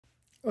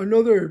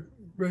Another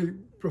very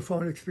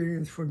profound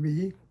experience for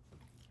me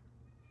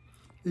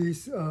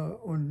is it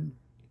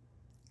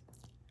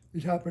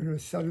happened on a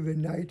Saturday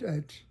night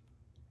at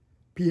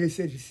PS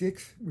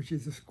 86, which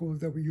is the school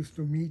that we used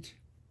to meet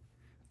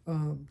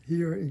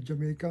here in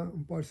Jamaica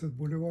on Parsons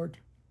Boulevard.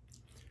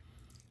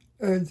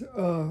 And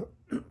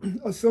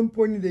at some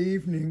point in the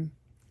evening,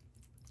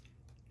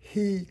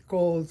 he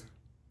called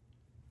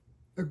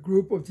a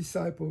group of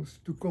disciples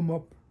to come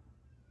up,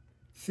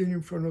 sit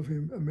in front of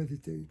him, and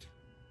meditate.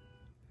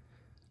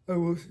 It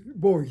was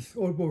boys,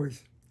 all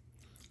boys.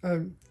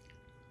 And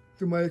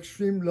to my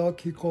extreme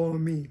luck, he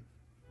called me.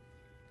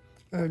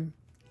 And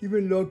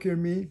even luckier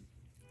me,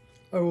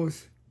 I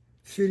was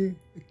sitting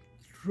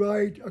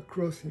right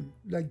across him,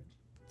 like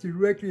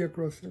directly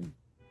across him.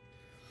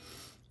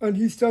 And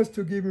he starts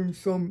to give him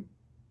some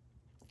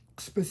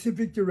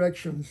specific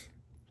directions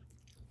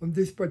on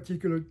this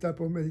particular type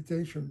of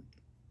meditation.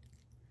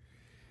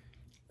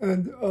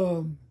 And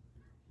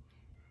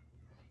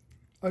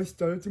I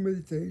started to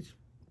meditate,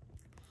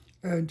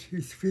 and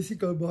his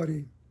physical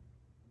body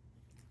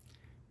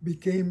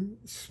became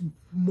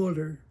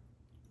smaller,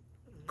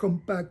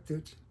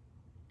 compacted,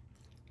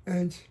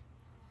 and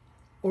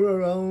all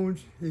around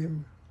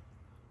him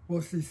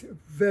was this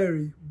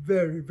very,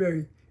 very,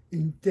 very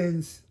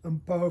intense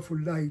and powerful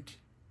light.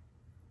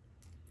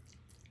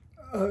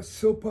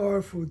 So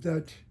powerful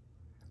that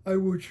I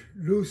would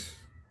lose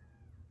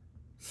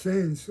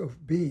sense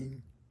of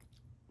being.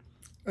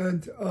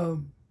 And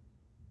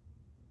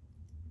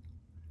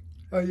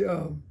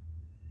I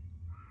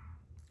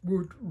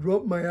would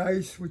rub my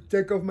eyes, would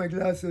take off my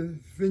glasses,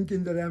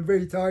 thinking that I'm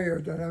very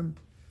tired, that I'm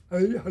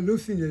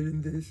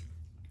hallucinating this.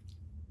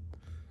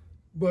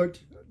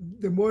 But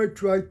the more I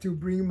tried to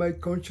bring my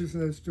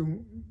consciousness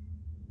to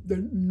the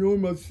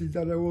normalcy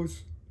that I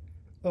was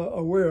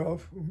aware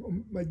of,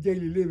 my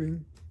daily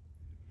living,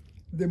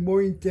 the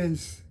more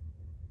intense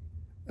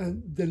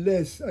and the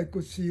less I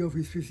could see of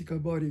his physical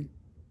body.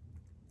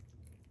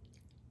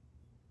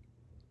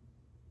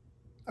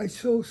 I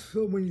saw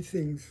so many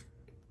things.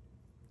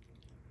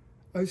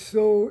 I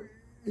saw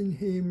in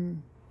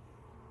him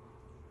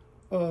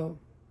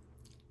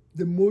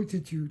the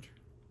multitude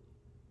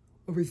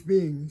of his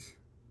beings,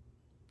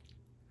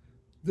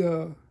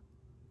 the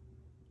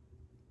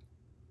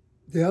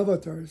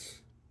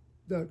avatars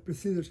that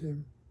preceded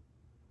him,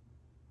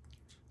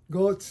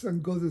 gods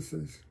and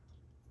goddesses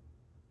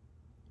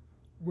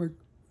were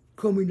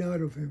coming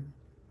out of him.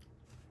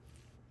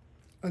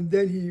 And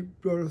then he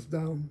brought us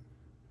down.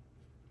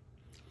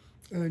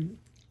 And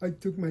I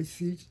took my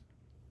seat.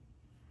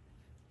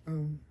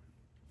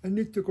 I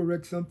need to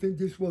correct something.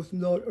 This was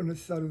not on a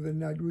Saturday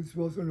night. This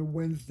was on a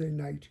Wednesday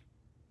night.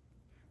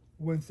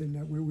 Wednesday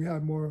night, where we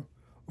had more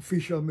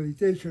official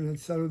meditation, and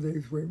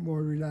Saturdays were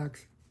more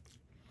relaxed.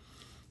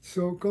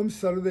 So comes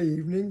Saturday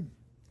evening,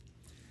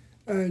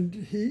 and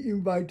he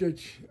invited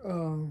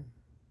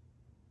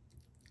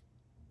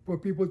for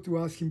people to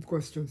ask him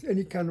questions,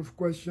 any kind of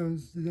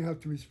questions. Didn't have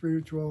to be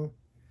spiritual,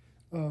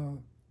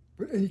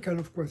 but any kind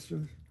of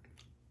questions.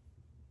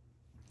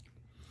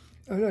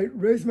 And I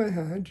raised my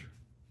hand,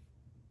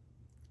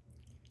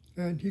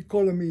 and he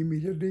called on me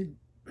immediately,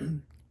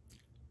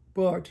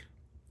 but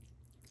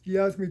he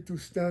asked me to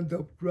stand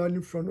up right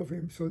in front of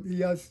him. So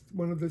he asked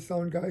one of the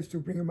sound guys to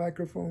bring a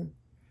microphone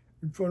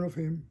in front of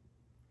him,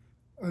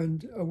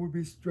 and I would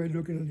be straight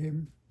looking at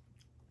him.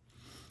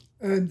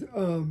 And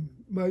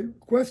my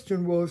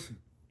question was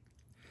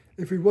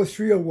if it was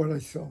real what I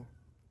saw.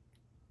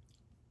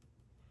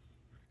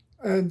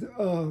 And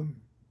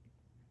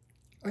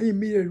I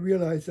immediately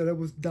realized that I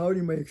was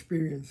doubting my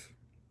experience.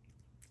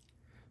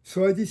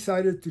 So I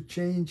decided to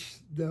change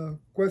the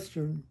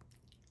question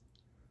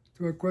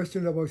to a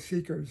question about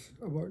seekers,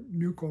 about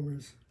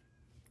newcomers.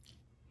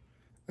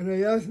 And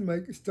I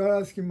start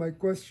asking my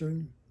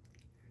question,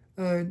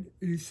 and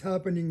it is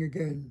happening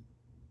again.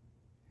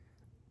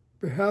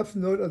 Perhaps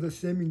not at the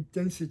same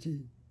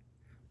intensity,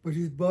 but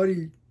his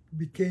body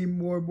became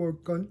more and more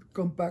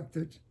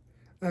compacted,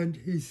 and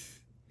his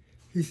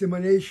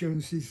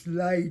emanations, his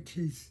light,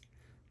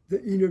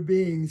 the inner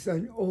beings,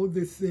 and all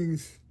these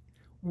things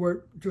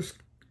were just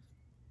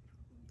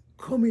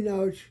coming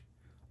out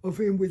of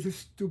him with a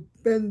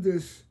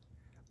stupendous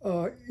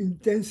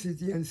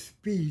intensity and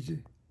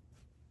speed.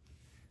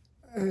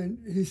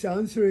 And he's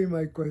answering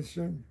my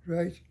question,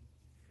 right?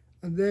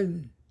 And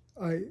then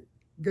I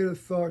get a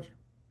thought,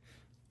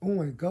 oh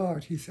my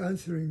God, he's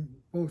answering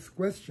both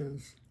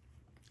questions.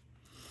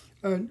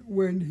 And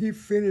when he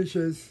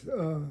finishes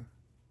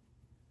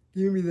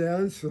giving me the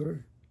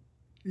answer,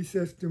 he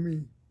says to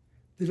me,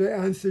 did I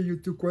answer you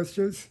 2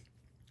 questions?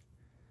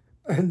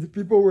 And the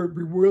people were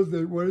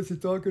bewildered. What is he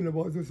talking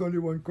about? There's only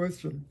one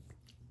question.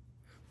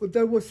 But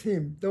that was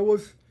him. That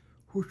was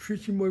who Sri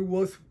Chinmoy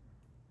was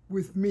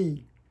with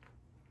me.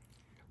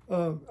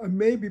 And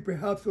maybe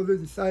perhaps other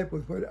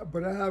disciples,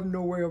 but I have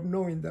no way of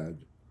knowing that.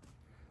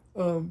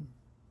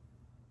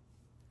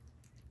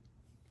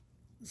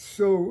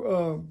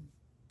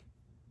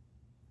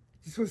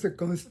 This was a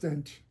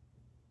constant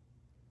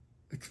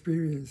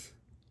experience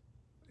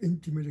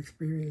intimate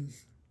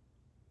experience.